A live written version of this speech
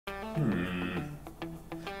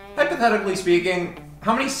Hypothetically speaking,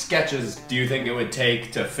 how many sketches do you think it would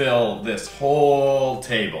take to fill this whole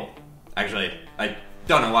table? Actually, I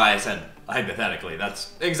don't know why I said hypothetically.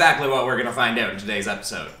 That's exactly what we're gonna find out in today's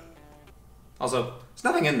episode. Also, there's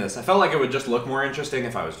nothing in this. I felt like it would just look more interesting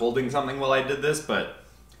if I was holding something while I did this, but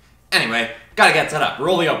anyway, gotta get set up.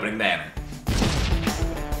 Roll the opening banner.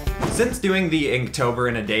 Since doing the Inktober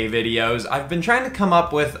in a day videos, I've been trying to come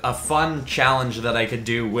up with a fun challenge that I could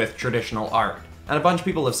do with traditional art. And a bunch of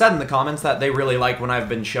people have said in the comments that they really like when I've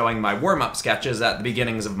been showing my warm-up sketches at the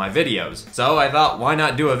beginnings of my videos. So I thought, why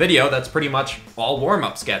not do a video that's pretty much all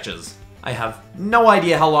warm-up sketches? I have no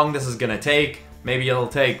idea how long this is gonna take. Maybe it'll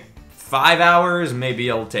take 5 hours, maybe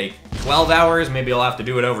it'll take 12 hours, maybe I'll have to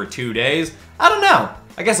do it over 2 days. I don't know.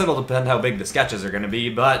 I guess it'll depend how big the sketches are gonna be,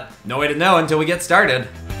 but no way to know until we get started.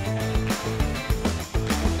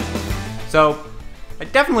 So, I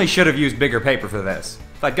definitely should have used bigger paper for this.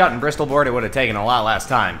 If I'd gotten Bristol board, it would have taken a lot less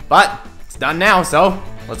time. But, it's done now, so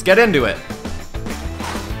let's get into it.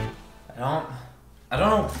 I don't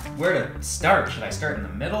know where to start. Should I start in the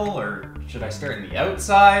middle, or should I start in the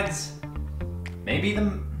outsides? Maybe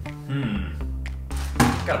the...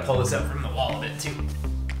 Gotta pull this out from the wall a bit, too.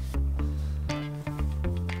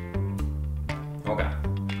 Okay.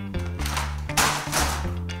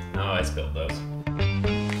 Oh, I spilled those.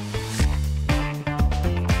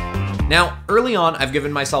 Now, early on, I've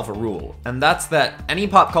given myself a rule, and that's that any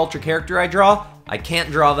pop culture character I draw, I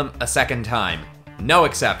can't draw them a second time. No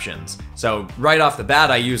exceptions. So, right off the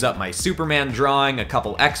bat, I use up my Superman drawing, a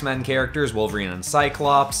couple X-Men characters, Wolverine and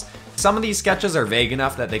Cyclops. Some of these sketches are vague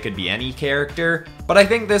enough that they could be any character, but I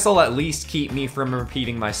think this'll at least keep me from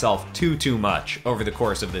repeating myself too much over the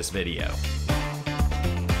course of this video.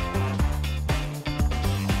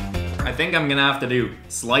 I think I'm gonna have to do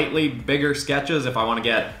slightly bigger sketches if I want to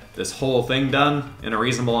get this whole thing done in a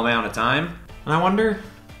reasonable amount of time. And I wonder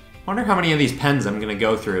how many of these pens I'm gonna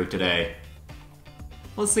go through today.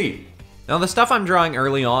 Let's see. Now the stuff I'm drawing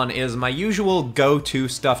early on is my usual go-to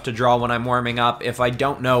stuff to draw when I'm warming up if I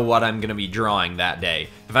don't know what I'm gonna be drawing that day.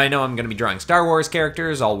 If I know I'm gonna be drawing Star Wars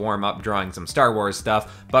characters, I'll warm up drawing some Star Wars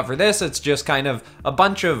stuff, but for this it's just kind of a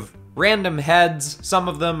bunch of random heads. Some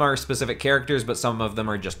of them are specific characters, but some of them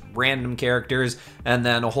are just random characters, and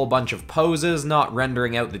then a whole bunch of poses, not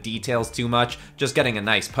rendering out the details too much, just getting a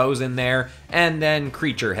nice pose in there, and then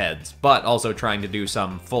creature heads, but also trying to do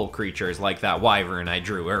some full creatures like that wyvern I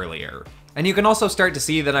drew earlier. And you can also start to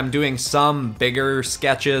see that I'm doing some bigger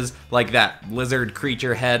sketches, like that lizard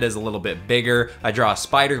creature head is a little bit bigger. I draw a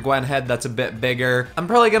Spider-Gwen head that's a bit bigger. I'm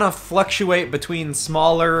probably gonna fluctuate between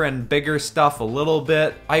smaller and bigger stuff a little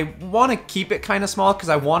bit. I wanna keep it kinda small because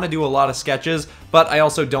I wanna do a lot of sketches, but I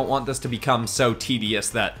also don't want this to become so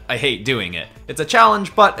tedious that I hate doing it. It's a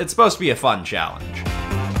challenge, but it's supposed to be a fun challenge.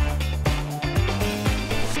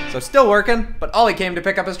 So still working, but Ollie came to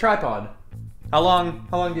pick up his tripod. How long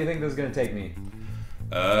do you think this is gonna take me?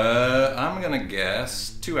 I'm gonna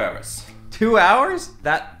guess 2 hours. 2 hours?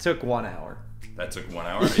 That took 1 hour. That took 1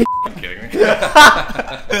 hour? Are you kidding me?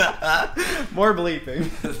 More bleeping.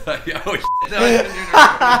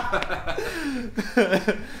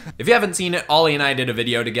 If you haven't seen it, Ollie and I did a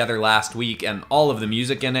video together last week, and all of the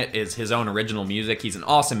music in it is his own original music. He's an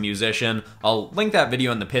awesome musician. I'll link that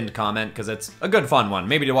video in the pinned comment because it's a good fun one,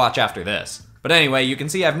 maybe to watch after this. But anyway, you can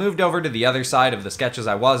see I've moved over to the other side of the sketches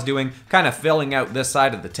I was doing, kind of filling out this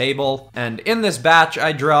side of the table. And in this batch,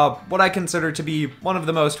 I draw what I consider to be one of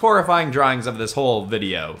the most horrifying drawings of this whole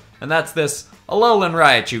video. And that's this Alolan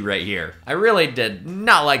Raichu right here. I really did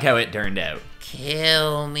not like how it turned out.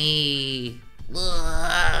 Kill me.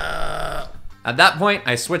 At that point,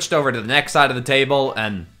 I switched over to the next side of the table,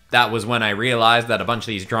 and that was when I realized that a bunch of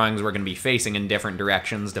these drawings were going to be facing in different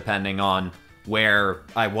directions depending on where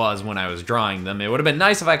I was when I was drawing them. It would have been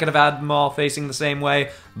nice if I could have had them all facing the same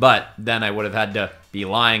way, but then I would have had to be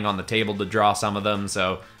lying on the table to draw some of them,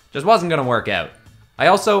 so just wasn't gonna work out. I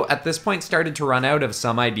also, at this point, started to run out of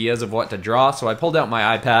some ideas of what to draw, so I pulled out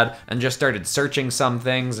my iPad and just started searching some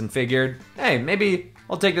things and figured, hey, maybe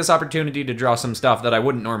I'll take this opportunity to draw some stuff that I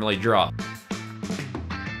wouldn't normally draw.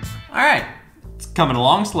 Alright, it's coming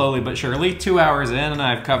along slowly but surely. 2 hours in and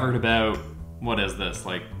I've covered about, what is this,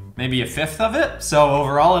 like maybe a fifth of it, so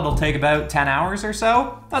overall it'll take about 10 hours or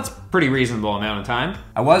so. That's a pretty reasonable amount of time.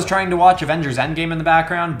 I was trying to watch Avengers Endgame in the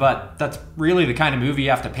background, but that's really the kind of movie you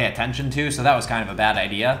have to pay attention to, so that was kind of a bad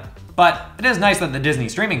idea. But it is nice that the Disney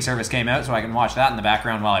streaming service came out so I can watch that in the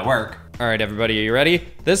background while I work. All right, everybody, are you ready?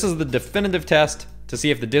 This is the definitive test to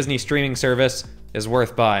see if the Disney streaming service is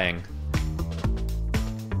worth buying.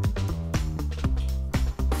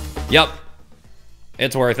 Yup,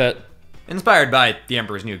 it's worth it. inspired by The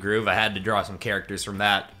Emperor's New Groove. I had to draw some characters from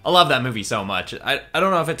that. I love that movie so much. I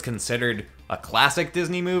don't know if it's considered a classic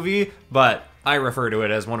Disney movie, but I refer to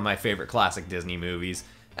it as one of my favorite classic Disney movies.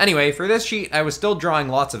 Anyway, for this sheet, I was still drawing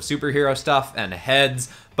lots of superhero stuff and heads,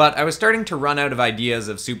 but I was starting to run out of ideas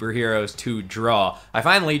of superheroes to draw. I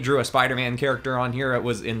finally drew a Spider-Man character on here. It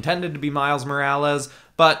was intended to be Miles Morales,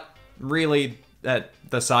 but really, at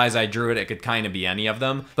the size I drew it, it could kind of be any of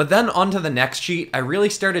them. But then onto the next sheet, I really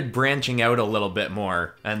started branching out a little bit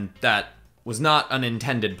more, and that was not an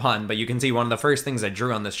intended pun, but you can see one of the first things I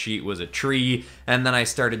drew on this sheet was a tree, and then I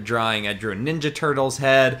drew a Ninja Turtle's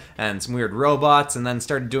head and some weird robots, and then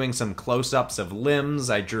started doing some close-ups of limbs.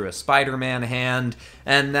 I drew a Spider-Man hand,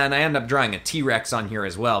 and then I ended up drawing a T-Rex on here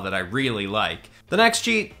as well that I really like. The next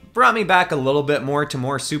sheet brought me back a little bit more to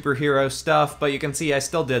more superhero stuff, but you can see I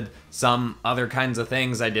still did some other kinds of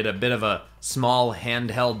things. I did a bit of a small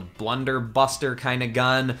handheld blunderbuster kind of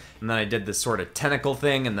gun, and then I did this sort of tentacle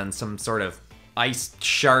thing, and then some sort of ice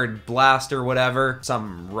shard blast or whatever.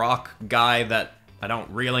 Some rock guy that I don't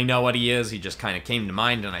really know what he is, he just kind of came to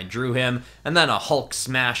mind and I drew him, and then a Hulk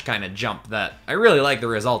smash kind of jump that I really like the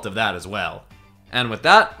result of that as well. And with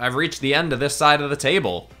that, I've reached the end of this side of the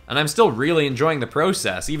table, and I'm still really enjoying the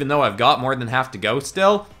process. Even though I've got more than half to go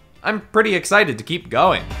still, I'm pretty excited to keep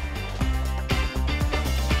going.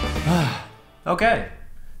 Okay,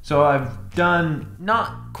 so I've done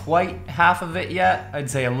not quite half of it yet. I'd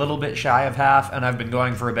say a little bit shy of half, and I've been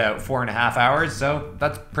going for about 4.5 hours, so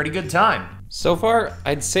that's pretty good time. So far,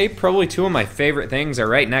 I'd say probably two of my favorite things are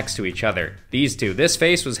right next to each other. These two. This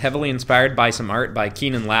face was heavily inspired by some art by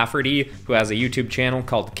Keenan Lafferty, who has a YouTube channel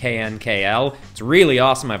called KNKL. It's really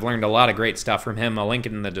awesome. I've learned a lot of great stuff from him. I'll link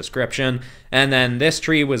it in the description. And then this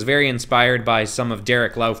tree was very inspired by some of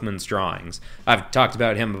Derek Laufman's drawings. I've talked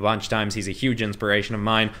about him a bunch of times. He's a huge inspiration of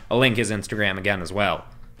mine. I'll link his Instagram again as well.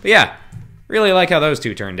 But yeah, really like how those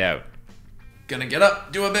two turned out. Gonna get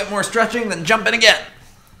up, do a bit more stretching, then jump in again.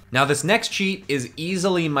 Now this next sheet is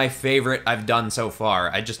easily my favorite I've done so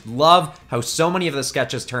far. I just love how so many of the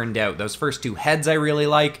sketches turned out. Those first two heads I really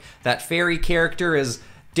like. That fairy character is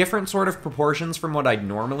different sort of proportions from what I'd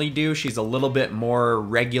normally do. She's a little bit more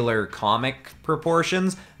regular comic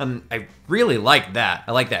proportions, and I really like that.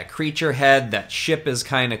 I like that creature head, that ship is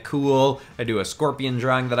kind of cool. I do a scorpion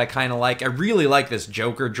drawing that I kind of like. I really like this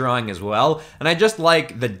Joker drawing as well, and I just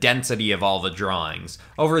like the density of all the drawings.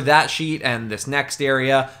 Over that sheet and this next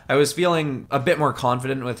area, I was feeling a bit more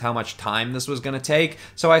confident with how much time this was going to take,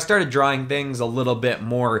 so I started drawing things a little bit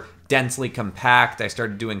more densely compact. I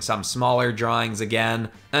started doing some smaller drawings again.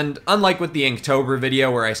 And unlike with the Inktober video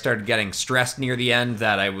where I started getting stressed near the end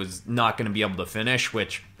that I was not going to be able to finish,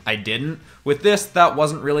 which I didn't, with this that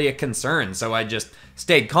wasn't really a concern, so I just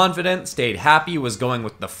stayed confident, stayed happy, was going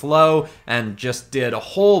with the flow, and just did a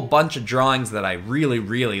whole bunch of drawings that I really,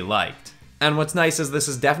 really liked. And what's nice is this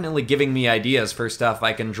is definitely giving me ideas for stuff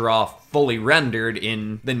I can draw fully rendered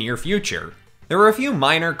in the near future. There were a few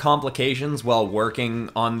minor complications while working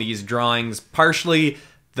on these drawings, partially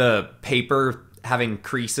the paper having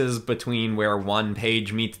creases between where one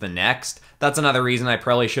page meets the next. That's another reason I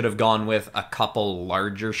probably should have gone with a couple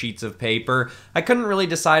larger sheets of paper. I couldn't really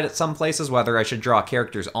decide at some places whether I should draw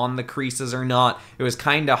characters on the creases or not. It was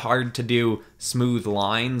kinda hard to do smooth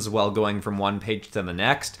lines while going from one page to the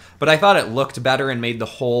next, but I thought it looked better and made the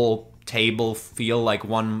whole table feel like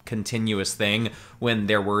one continuous thing when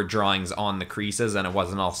there were drawings on the creases and it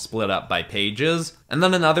wasn't all split up by pages. And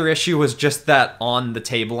then another issue was just that on the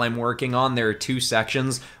table I'm working on, there are two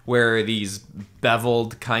sections where these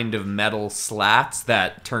beveled kind of metal slats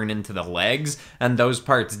that turn into the legs, and those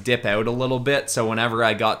parts dip out a little bit, so whenever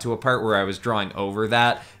I got to a part where I was drawing over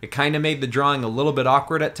that, it kind of made the drawing a little bit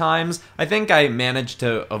awkward at times. I think I managed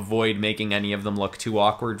to avoid making any of them look too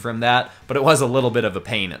awkward from that, but it was a little bit of a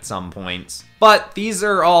pain at some points. But these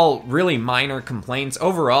are all really minor complaints.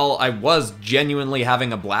 Overall, I was genuinely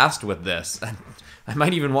having a blast with this. I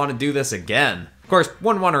might even want to do this again. Of course,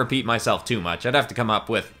 wouldn't want to repeat myself too much. I'd have to come up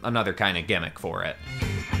with another kind of gimmick for it.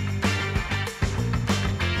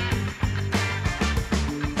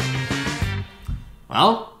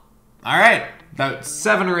 Well, alright. About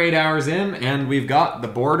 7 or 8 hours in, and we've got the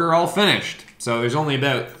border all finished. So there's only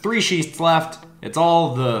about 3 sheets left. It's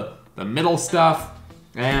all the middle stuff,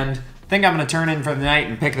 and I think I'm gonna turn in for the night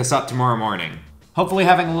and pick this up tomorrow morning. Hopefully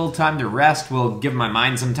having a little time to rest will give my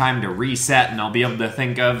mind some time to reset, and I'll be able to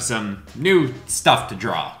think of some new stuff to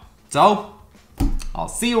draw. So, I'll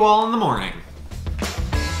see you all in the morning.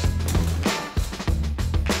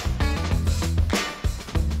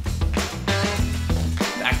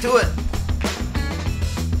 Back to it.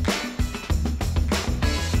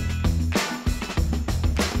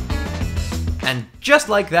 And just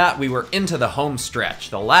like that, we were into the home stretch,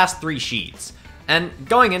 the last 3 sheets. And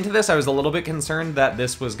going into this, I was a little bit concerned that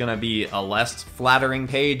this was gonna be a less flattering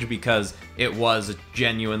page because it was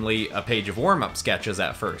genuinely a page of warm-up sketches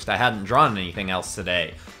at first. I hadn't drawn anything else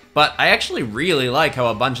today. But I actually really like how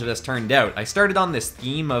a bunch of this turned out. I started on this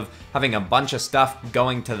theme of having a bunch of stuff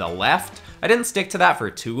going to the left. I didn't stick to that for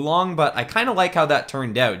too long, but I kind of like how that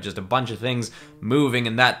turned out. Just a bunch of things moving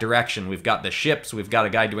in that direction. We've got the ships, we've got a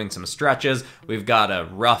guy doing some stretches, we've got a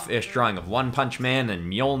rough-ish drawing of One Punch Man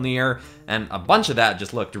and Mjolnir, and a bunch of that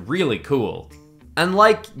just looked really cool. And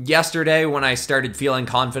like yesterday when I started feeling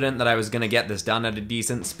confident that I was gonna get this done at a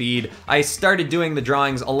decent speed, I started doing the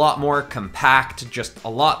drawings a lot more compact, just a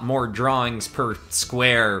lot more drawings per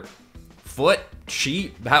square foot,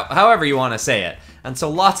 sheet, however you wanna say it. And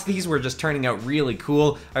so lots of these were just turning out really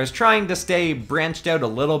cool. I was trying to stay branched out a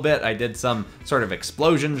little bit. I did some sort of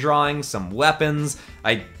explosion drawings, some weapons.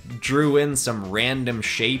 I drew in some random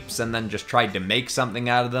shapes and then just tried to make something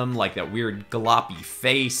out of them, like that weird gloppy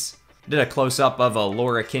face. Did a close-up of a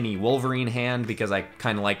Laura Kinney Wolverine hand because I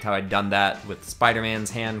kind of liked how I'd done that with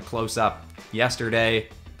Spider-Man's hand close-up yesterday.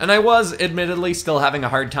 And I was, admittedly, still having a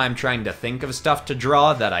hard time trying to think of stuff to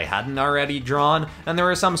draw that I hadn't already drawn, and there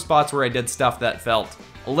were some spots where I did stuff that felt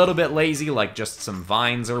a little bit lazy, like just some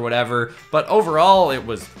vines or whatever, but overall it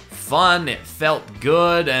was fun, it felt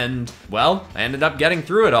good, and, well, I ended up getting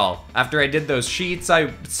through it all. After I did those sheets,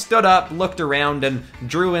 I stood up, looked around, and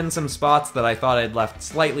drew in some spots that I thought I'd left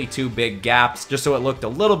slightly too big gaps, just so it looked a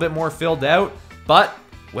little bit more filled out, but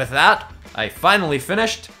with that, I finally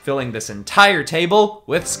finished filling this entire table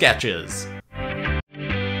with sketches.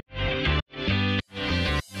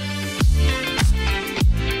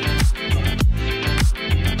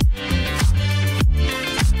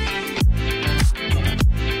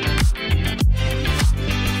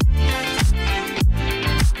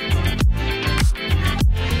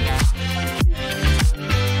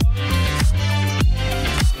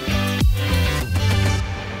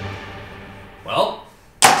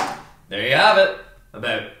 There you have it.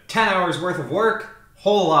 About 10 hours worth of work,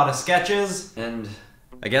 whole lot of sketches, and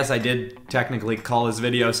I guess I did technically call this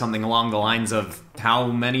video something along the lines of how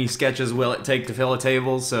many sketches will it take to fill a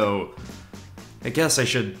table, so I guess I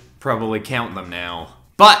should probably count them now.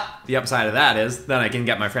 But the upside of that is that I can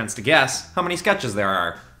get my friends to guess how many sketches there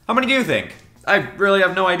are. How many do you think? I really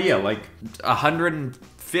have no idea, like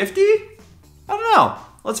 150? I don't know.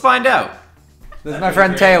 Let's find out. This is my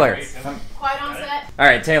friend Taylor. Quiet on set.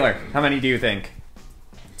 Alright, Taylor, how many do you think?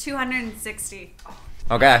 260.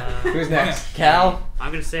 Okay, who's next? Cal?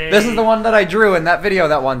 I'm gonna say... This is the one that I drew in that video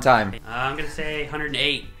that one time. I'm gonna say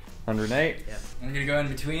 108. 108? Yeah. I'm gonna go in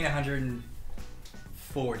between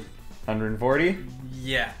 140. 140?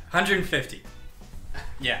 Yeah, 150.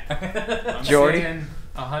 Yeah. I'm Jordy? saying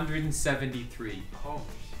 173. Oh.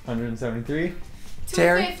 173?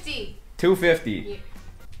 Terry? 250. 250. Yeah.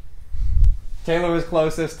 Taylor was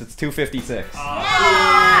closest, it's 256. Yeah.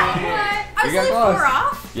 I was You got only close. 4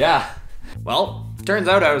 off. Yeah. Well, turns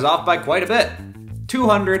out I was off by quite a bit.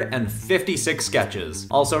 256 sketches,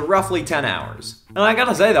 also roughly 10 hours. And I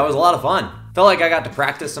gotta say, that was a lot of fun. Felt like I got to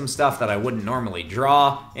practice some stuff that I wouldn't normally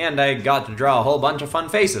draw, and I got to draw a whole bunch of fun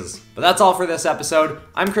faces. But that's all for this episode.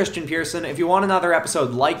 I'm Christian Pearson. If you want another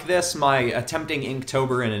episode like this, my attempting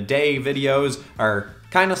Inktober in a day videos are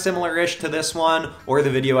kind of similar-ish to this one, or the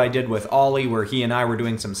video I did with Ollie where he and I were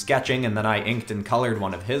doing some sketching and then I inked and colored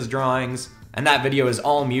one of his drawings. And that video is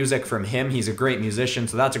all music from him. He's a great musician,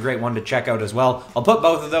 so that's a great one to check out as well. I'll put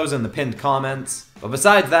both of those in the pinned comments. But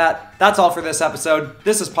besides that, that's all for this episode.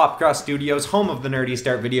 This is Popcross Studios, home of the Nerdy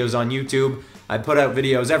Start videos on YouTube. I put out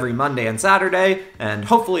videos every Monday and Saturday, and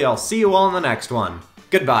hopefully I'll see you all in the next one.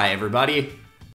 Goodbye, everybody.